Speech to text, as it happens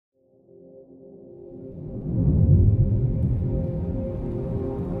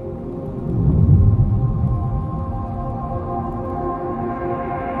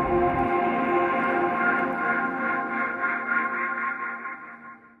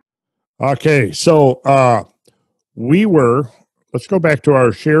Okay, so let's go back to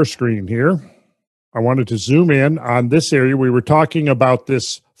our share screen here. I wanted to zoom in on this area. We were talking about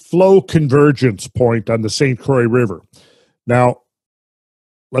this flow convergence point on the St. Croix River. Now,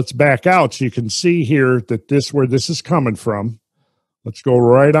 let's back out so you can see here that where this is coming from. Let's go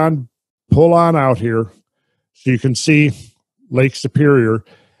right on, pull on out here so you can see Lake Superior.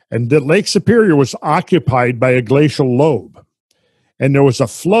 And that Lake Superior was occupied by a glacial lobe. And there was a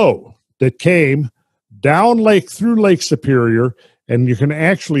flow that came down through Lake Superior, and you can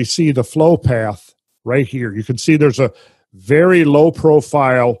actually see the flow path right here. You can see there's a very low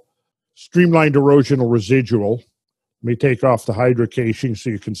profile streamlined erosional residual. Let me take off the hydrocaching so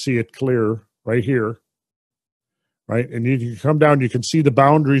you can see it clear right here. Right, and you can come down, you can see the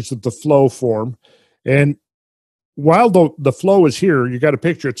boundaries of the flow form. And while the flow is here, you got a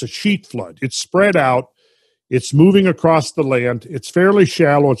picture, it's a sheet flood. It's spread out, it's moving across the land, it's fairly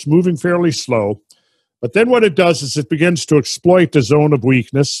shallow, it's moving fairly slow. But then what it does is it begins to exploit the zone of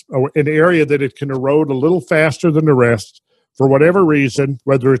weakness, or an area that it can erode a little faster than the rest for whatever reason,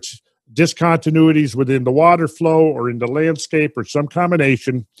 whether it's discontinuities within the water flow or in the landscape or some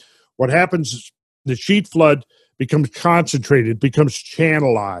combination. What happens is the sheet flood becomes concentrated, becomes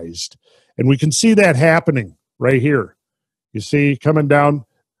channelized. And we can see that happening right here. You see coming down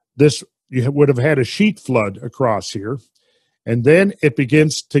this, you would have had a sheet flood across here. And then it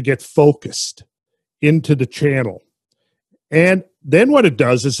begins to get focused into the channel. And then what it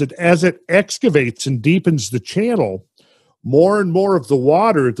does is as it excavates and deepens the channel, more and more of the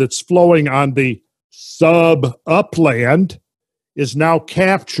water that's flowing on the sub-upland is now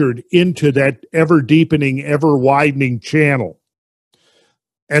captured into that ever-deepening, ever-widening channel.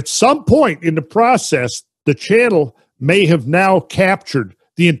 At some point in the process, the channel may have now captured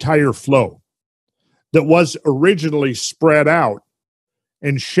the entire flow that was originally spread out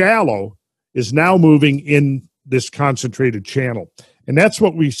and shallow is now moving in this concentrated channel. And that's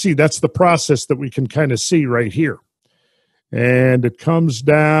what we see. That's the process that we can kind of see right here. And it comes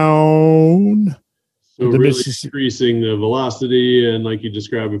down. So really increasing the velocity and, like you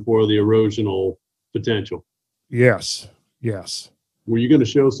described before, the erosional potential. Yes, yes. Were you going to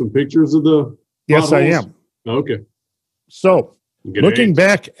show some pictures of the Yes, potholes? I am. Okay. So looking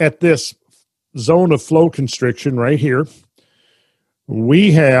back at this zone of flow constriction right here,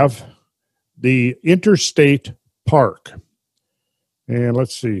 we have the interstate park. And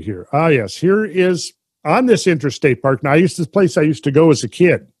let's see here. Yes, here is on this interstate park. Now, this place I used to go as a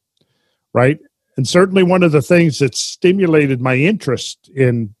kid, right? And certainly one of the things that stimulated my interest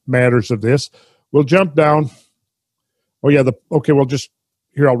in matters of this, we'll jump down. Oh, yeah.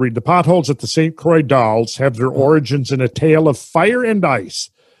 I'll read. The potholes at the St. Croix Dalles have their origins in a tale of fire and ice.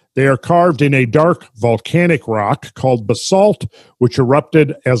 They are carved in a dark volcanic rock called basalt, which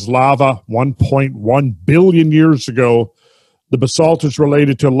erupted as lava 1.1 billion years ago. The basalt is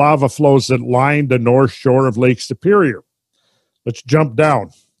related to lava flows that line the north shore of Lake Superior. Let's jump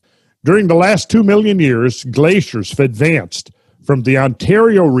down. During the last 2 million years, glaciers have advanced from the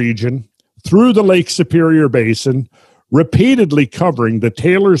Ontario region through the Lake Superior Basin, repeatedly covering the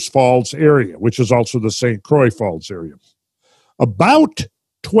Taylor's Falls area, which is also the St. Croix Falls area. About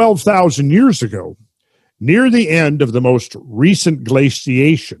 12,000 years ago, near the end of the most recent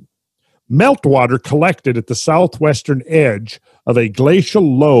glaciation, meltwater collected at the southwestern edge of a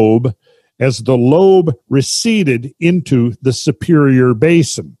glacial lobe as the lobe receded into the Superior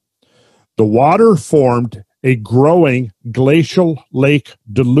Basin. The water formed a growing glacial Lake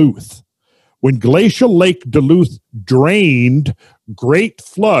Duluth. When glacial Lake Duluth drained, great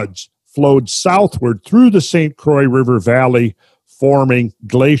floods flowed southward through the St. Croix River Valley, forming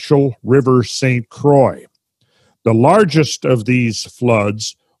Glacial River St. Croix. The largest of these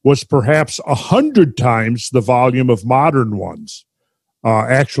floods was perhaps 100 times the volume of modern ones,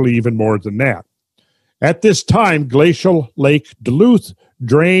 actually even more than that. At this time, Glacial Lake Duluth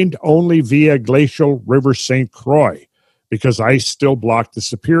drained only via Glacial River St. Croix because ice still blocked the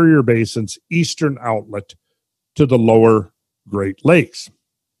Superior Basin's eastern outlet to the lower Great Lakes.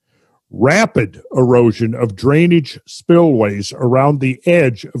 Rapid erosion of drainage spillways around the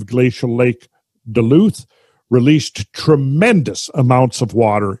edge of Glacial Lake Duluth released tremendous amounts of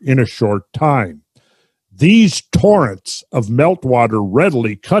water in a short time. These torrents of meltwater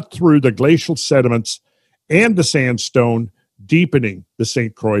readily cut through the glacial sediments and the sandstone, deepening the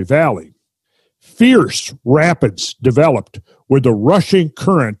St. Croix Valley. Fierce rapids developed where the rushing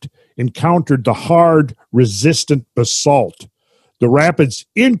current encountered the hard, resistant basalt. The rapids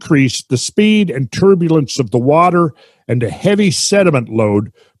increased the speed and turbulence of the water, and a heavy sediment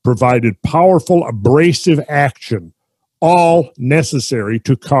load provided powerful abrasive action, all necessary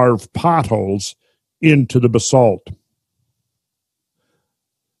to carve potholes into the basalt.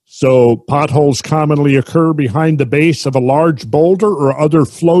 So potholes commonly occur behind the base of a large boulder or other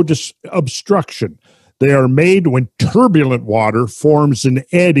flow obstruction. They are made when turbulent water forms an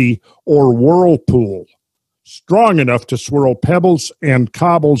eddy or whirlpool, strong enough to swirl pebbles and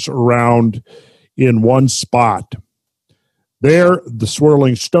cobbles around in one spot. There, the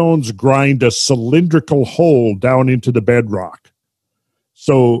swirling stones grind a cylindrical hole down into the bedrock.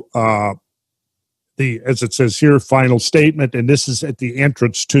 So, as it says here, final statement, and this is at the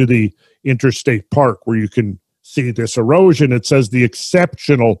entrance to the interstate park where you can see this erosion. It says the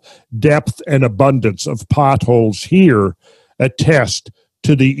exceptional depth and abundance of potholes here attest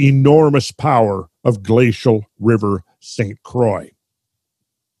to the enormous power of Glacial River St. Croix.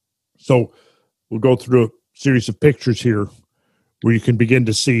 So we'll go through a series of pictures here where you can begin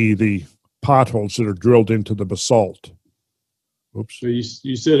to see the potholes that are drilled into the basalt. Oops. So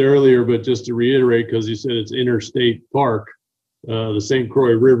you said earlier, but just to reiterate, because you said it's interstate park, the St.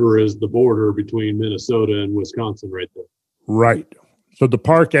 Croix River is the border between Minnesota and Wisconsin right there. Right. So the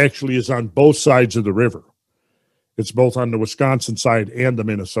park actually is on both sides of the river. It's both on the Wisconsin side and the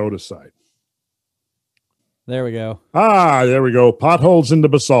Minnesota side. There we go. Ah, there we go. Potholes in the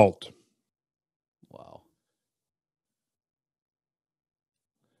basalt. Wow.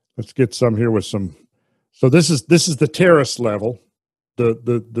 Let's get some here with some. So this is the terrace level.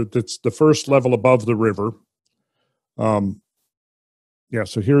 That's the first level above the river. Yeah,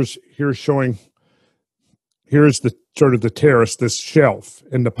 so here's showing, here's the sort of the terrace, this shelf,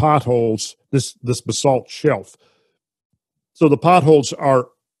 and the potholes, this basalt shelf. So the potholes are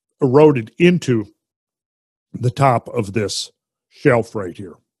eroded into the top of this shelf right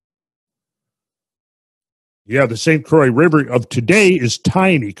here. Yeah, the St. Croix River of today is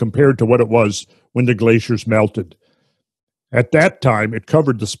tiny compared to what it was when the glaciers melted. At that time, it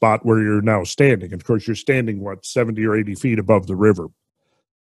covered the spot where you're now standing. And of course, you're standing, 70 or 80 feet above the river.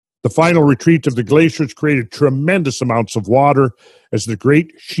 The final retreat of the glaciers created tremendous amounts of water as the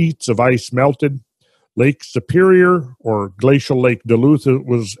great sheets of ice melted. Lake Superior, or Glacial Lake Duluth,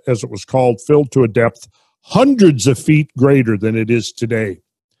 as it was called, filled to a depth hundreds of feet greater than it is today.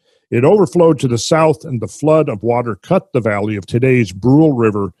 It overflowed to the south, and the flood of water cut the valley of today's Brule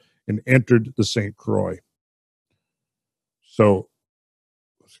River and entered the St. Croix. So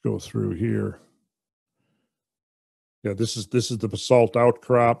let's go through here. Yeah, this is the basalt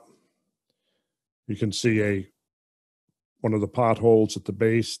outcrop. You can see one of the potholes at the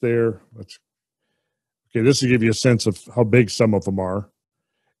base there. Okay, this will give you a sense of how big some of them are.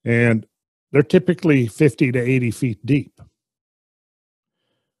 And they're typically 50 to 80 feet deep.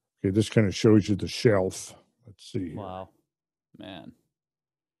 Okay, this kind of shows you the shelf. Let's see. Wow, man.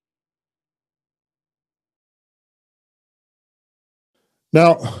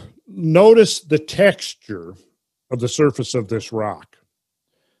 Now, notice the texture of the surface of this rock.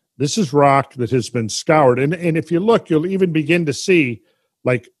 This is rock that has been scoured. And if you look, you'll even begin to see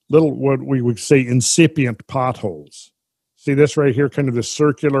like little, what we would say, incipient potholes. See this right here, kind of this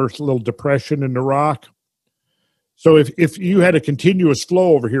circular little depression in the rock? So if you had a continuous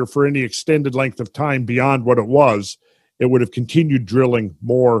flow over here for any extended length of time beyond what it was, it would have continued drilling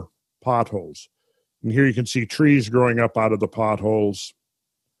more potholes. And here you can see trees growing up out of the potholes.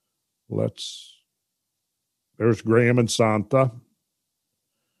 There's Graham and Santa.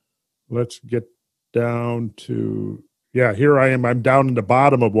 Let's get down to, yeah, here I am. I'm down in the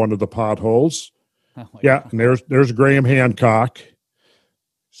bottom of one of the potholes. Oh yeah, God. And there's Graham Hancock.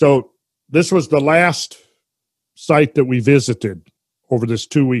 So this was the last site that we visited over this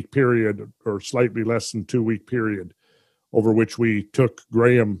 2-week period, or slightly less than 2-week period, over which we took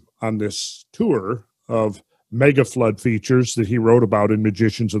Graham on this tour of mega flood features that he wrote about in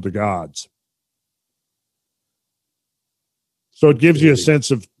Magicians of the Gods. So it gives you a sense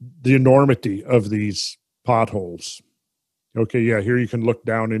of the enormity of these potholes. Okay, yeah, here you can look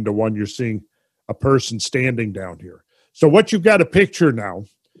down into one. You're seeing a person standing down here. So what you've got to picture now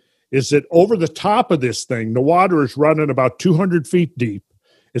is that over the top of this thing, the water is running about 200 feet deep.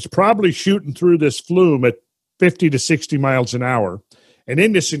 It's probably shooting through this flume at 50 to 60 miles an hour. And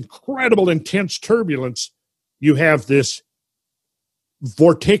in this incredible, intense turbulence, you have this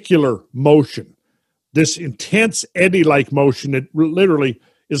vorticular motion, this intense eddy-like motion that literally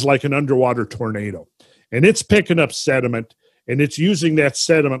is like an underwater tornado. And it's picking up sediment, and it's using that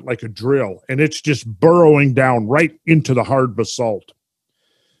sediment like a drill, and it's just burrowing down right into the hard basalt.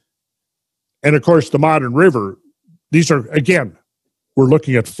 And of course, the modern river, these are, again, we're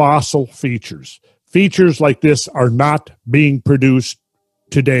looking at fossil features. Features like this are not being produced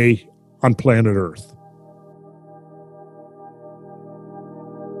today on planet Earth.